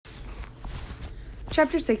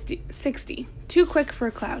Chapter 60. Too quick for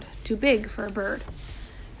a cloud, too big for a bird.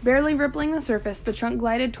 Barely rippling the surface, the trunk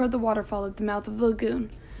glided toward the waterfall at the mouth of the lagoon.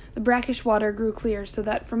 The brackish water grew clear so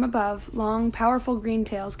that from above, long, powerful green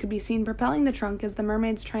tails could be seen propelling the trunk as the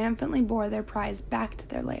mermaids triumphantly bore their prize back to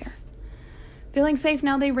their lair. Feeling safe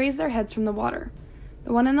now, they raised their heads from the water.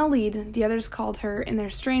 The one in the lead, the others called her, in their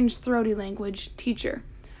strange, throaty language, teacher,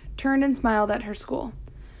 turned and smiled at her school.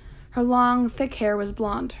 Her long, thick hair was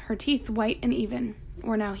blonde, her teeth white and even,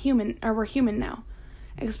 were human now.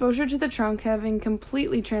 Exposure to the trunk having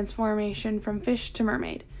completely transformation from fish to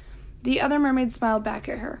mermaid. The other mermaids smiled back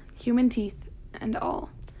at her, human teeth and all.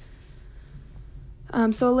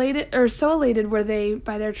 So elated were they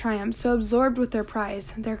by their triumph, so absorbed with their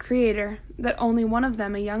prize, their creator, that only one of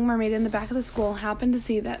them, a young mermaid in the back of the school, happened to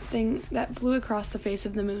see that thing that flew across the face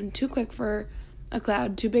of the moon, too quick for a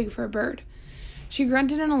cloud, too big for a bird. She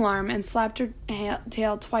grunted in alarm and slapped her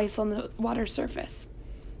tail twice on the water's surface.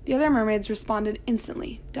 The other mermaids responded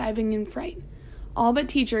instantly, diving in fright. All but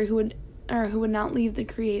Teacher, who would not leave the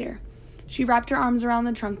creator. She wrapped her arms around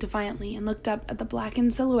the trunk defiantly and looked up at the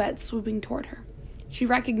blackened silhouette swooping toward her. She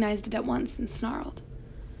recognized it at once and snarled.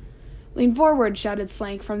 "Lean forward," shouted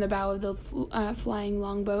Slank from the bow of the flying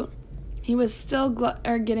longboat. He was still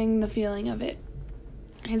getting the feeling of it,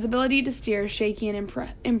 his ability to steer shaky and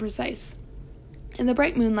imprecise. In the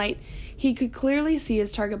bright moonlight, he could clearly see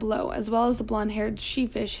his target below, as well as the blonde-haired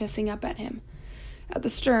she-fish hissing up at him. At the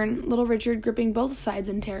stern, little Richard, gripping both sides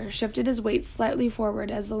in terror, shifted his weight slightly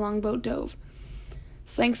forward as the longboat dove.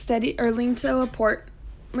 Slank leaned to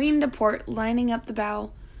port, lining up the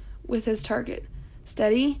bow with his target.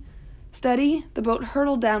 Steady, steady. The boat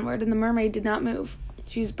hurtled downward, and the mermaid did not move.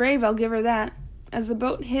 She's brave, I'll give her that. As the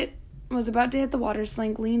boat was about to hit the water,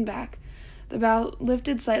 Slank leaned back. The bow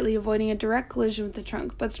lifted slightly, avoiding a direct collision with the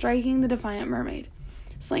trunk, but striking the defiant mermaid.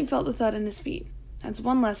 Slank felt the thud in his feet. That's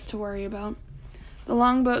one less to worry about. The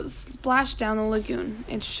longboat splashed down the lagoon,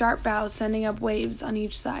 its sharp bow sending up waves on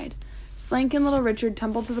each side. Slank and little Richard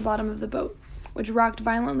tumbled to the bottom of the boat, which rocked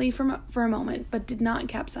violently for a moment, but did not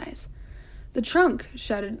capsize. "The trunk!"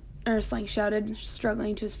 Slank shouted,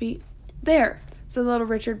 struggling to his feet. "There!" said little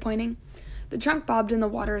Richard, pointing. The trunk bobbed in the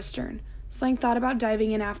water astern. Slank thought about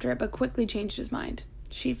diving in after it, but quickly changed his mind.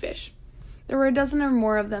 She-fish. There were a dozen or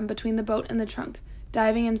more of them between the boat and the trunk,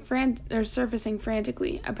 diving and surfacing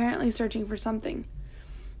frantically, apparently searching for something.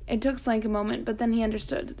 It took Slank a moment, but then he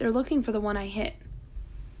understood. They're looking for the one I hit.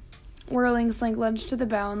 Whirling, Slank lunged to the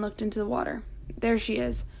bow and looked into the water. There she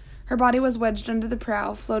is. Her body was wedged under the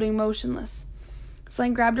prow, floating motionless.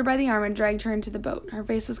 Slank grabbed her by the arm and dragged her into the boat. Her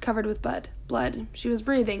face was covered with blood. She was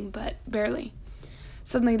breathing, but barely.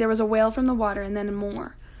 Suddenly there was a wail from the water, and then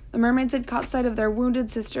more. The mermaids had caught sight of their wounded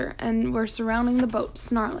sister and were surrounding the boat,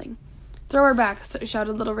 snarling. "Throw her back,"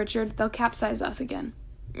 shouted little Richard. "They'll capsize us again."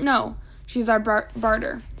 "No, she's our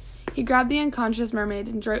barter." He grabbed the unconscious mermaid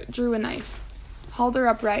and drew a knife. Hauled her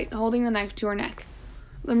upright, holding the knife to her neck.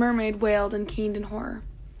 The mermaid wailed and keened in horror.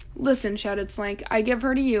 "Listen," shouted Slank. "I give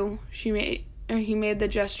her to you." He made the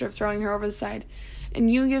gesture of throwing her over the side.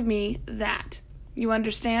 "And you give me that. You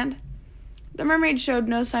understand?" The mermaid showed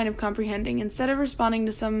no sign of comprehending. Instead of responding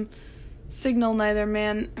to some signal neither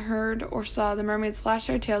man heard or saw, the mermaids flashed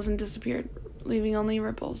their tails and disappeared, leaving only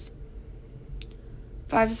ripples.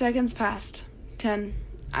 5 seconds passed. 10.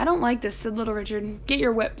 "I don't like this," said little Richard. "Get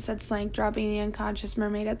your whip," said Slank, dropping the unconscious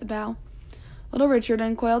mermaid at the bow. Little Richard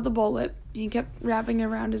uncoiled the bullwhip. He kept wrapping it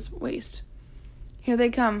around his waist. "Here they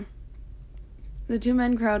come." The two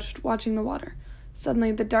men crouched, watching the water.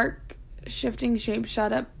 Suddenly, the dark, shifting shape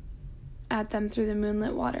shot up at them through the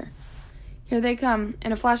moonlit water. "Here they come."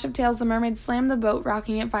 In a flash of tails, the mermaid slammed the boat,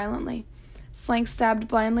 rocking it violently. Slank stabbed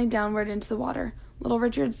blindly downward into the water. Little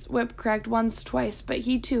Richard's whip cracked once, twice, but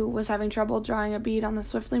he, too, was having trouble drawing a bead on the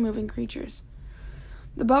swiftly moving creatures.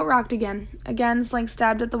 The boat rocked again. Again, Slank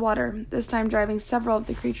stabbed at the water, this time driving several of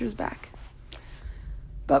the creatures back.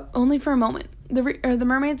 But only for a moment. The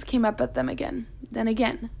mermaids came up at them again. Then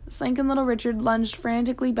again. Slank and little Richard lunged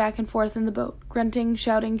frantically back and forth in the boat, grunting,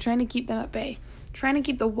 shouting, trying to keep them at bay, trying to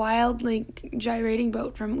keep the wildly gyrating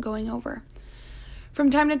boat from going over. From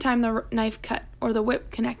time to time the knife cut, or the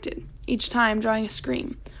whip connected, each time drawing a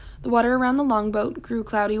scream. The water around the longboat grew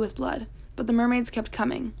cloudy with blood, but the mermaids kept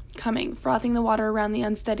coming, frothing the water around the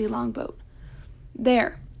unsteady longboat.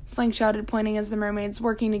 "There," Slank shouted, pointing as the mermaids,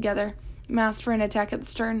 working together, massed for an attack at the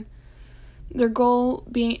stern. Their goal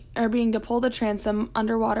being to pull the transom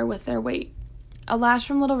underwater with their weight. A lash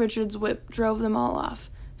from little Richard's whip drove them all off,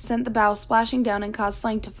 sent the bow splashing down and caused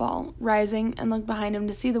Slank to fall, rising, and look behind him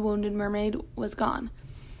to see the wounded mermaid was gone.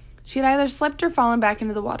 She had either slipped or fallen back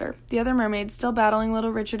into the water. The other mermaid, still battling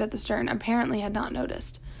little Richard at the stern, apparently had not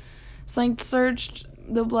noticed. Slang searched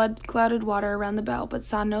the blood-clouded water around the bow, but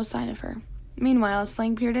saw no sign of her. Meanwhile,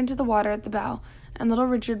 Slang peered into the water at the bow, and little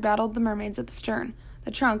Richard battled the mermaids at the stern.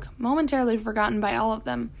 The trunk, momentarily forgotten by all of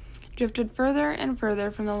them, drifted further and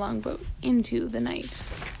further from the longboat into the night.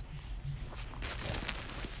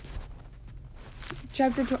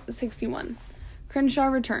 Chapter 61. Crenshaw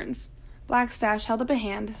returns. Blackstash held up a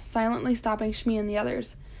hand, silently stopping Shmi and the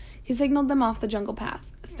others. He signaled them off the jungle path.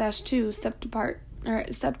 Stash, too, stepped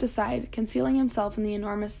aside, concealing himself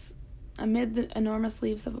amid the enormous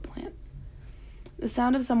leaves of a plant. The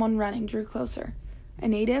sound of someone running drew closer. A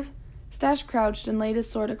native? Stash crouched and laid his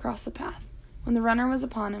sword across the path. When the runner was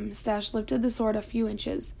upon him, Stash lifted the sword a few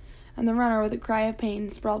inches, and the runner, with a cry of pain,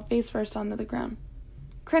 sprawled face first onto the ground.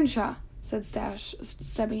 "Crenshaw," said Stash,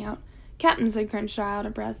 stepping out. "Captain," said Crenshaw, out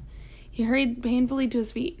of breath. He hurried painfully to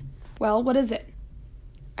his feet. "Well, what is it?"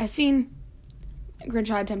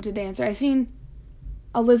 Crenshaw attempted to answer.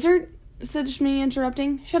 "A lizard?" said Shmi,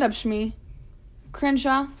 interrupting. "Shut up, Shmi."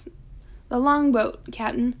 "Crenshaw." "The longboat,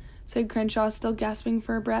 Captain," said Crenshaw, still gasping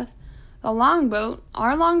for breath. "The longboat?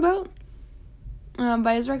 Our longboat?"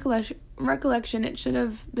 By his recollection, it should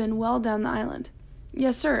have been well down the island.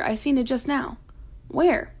 "Yes, sir, I seen it just now."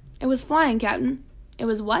 "Where?" "It was flying, Captain." "It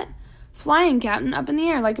was what?" "Flying, Captain, up in the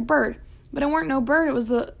air like a bird. But it weren't no bird, it was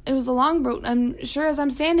a longboat, I'm sure as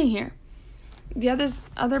I'm standing here." The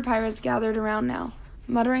other pirates gathered around now,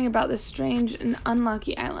 muttering about this strange and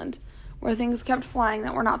unlucky island, where things kept flying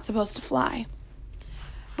that were not supposed to fly.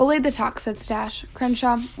 "Belay the talk," said Stash.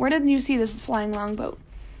 "Crenshaw, where did you see this flying longboat?"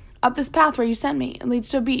 "Up this path where you sent me. It leads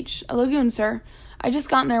to a beach. A lagoon, sir. I just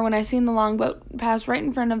gotten there when I seen the longboat pass right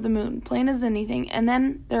in front of the moon, plain as anything, and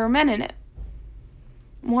then there were men in it."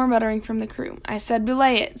 More muttering from the crew. "I said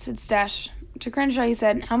belay it," said Stash. To Crenshaw he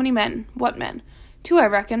said, "How many men?" "What men?" "2, I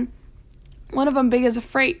reckon. One of 'em big as a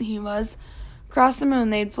freight, he was. Across the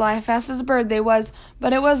moon they'd fly, fast as a bird they was,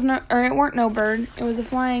 but it weren't no bird. It was a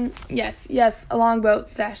flying—" Yes, a longboat,"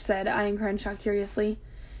 Stash said, eyeing Crenshaw curiously.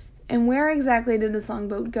 "And where exactly did this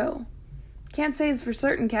longboat go?" "Can't say for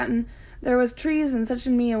certain, Captain. There was trees and such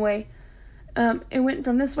and me away. It went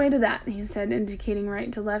from this way to that," he said, indicating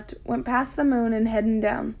right to left. "Went past the moon and heading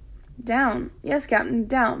down." "Down?" "Yes, Captain,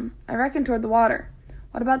 down. I reckon toward the water."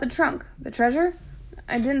 "What about the trunk? The treasure?"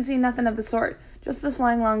 "I didn't see nothing of the sort. Just the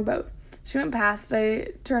flying longboat. She went past. I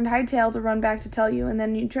turned high tail to run back to tell you, and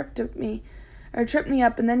then you tripped me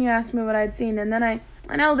up, and then you asked me what I'd seen, and then I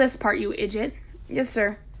know this part, you idiot." "Yes,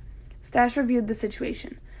 sir." Stash reviewed the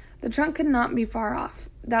situation. The trunk could not be far off.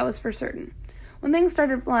 That was for certain. When things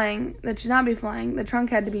started flying that should not be flying, the trunk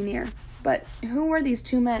had to be near. But who were these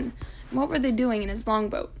 2 men, and what were they doing in his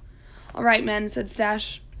longboat? "All right, men," said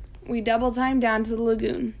Stash. "We double time down to the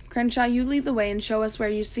lagoon. Crenshaw, you lead the way and show us where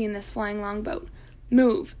you've seen this flying longboat.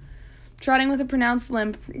 Move." Trotting with a pronounced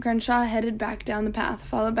limp, Crenshaw headed back down the path,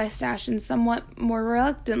 followed by Stash and somewhat more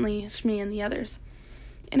reluctantly Shmi and the others.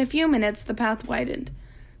 In a few minutes the path widened.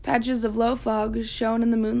 Patches of low fog shone in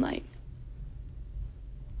the moonlight,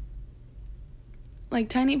 like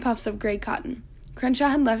tiny puffs of gray cotton. Crenshaw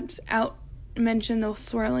had left out mention the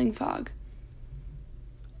swirling fog.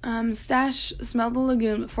 Stash smelled the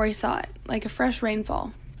lagoon before he saw it, like a fresh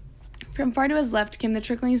rainfall. From far to his left came the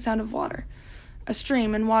trickling sound of water, a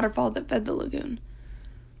stream and waterfall that fed the lagoon.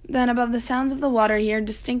 Then, above the sounds of the water, he heard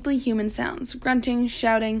distinctly human sounds, grunting,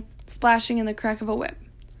 shouting, splashing, and the crack of a whip.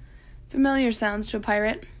 Familiar sounds to a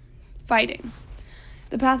pirate. Fighting.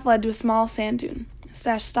 The path led to a small sand dune.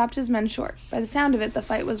 Stash stopped his men short. By the sound of it, the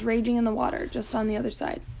fight was raging in the water, just on the other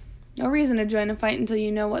side. No reason to join a fight until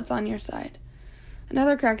you know what's on your side.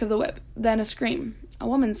 Another crack of the whip, then a scream. A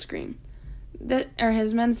woman's scream.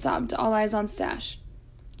 His men stopped, all eyes on Stash.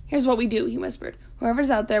 "Here's what we do," he whispered. "Whoever's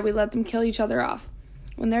out there, we let them kill each other off.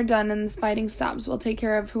 When they're done and this fighting stops, we'll take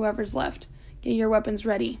care of whoever's left. Get your weapons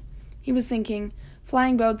ready." He was thinking,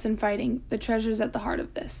 flying boats and fighting, the treasure's at the heart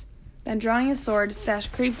of this. Then, drawing his sword, Stash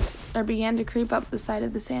began to creep up the side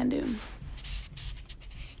of the sand dune.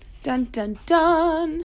 Dun dun dun!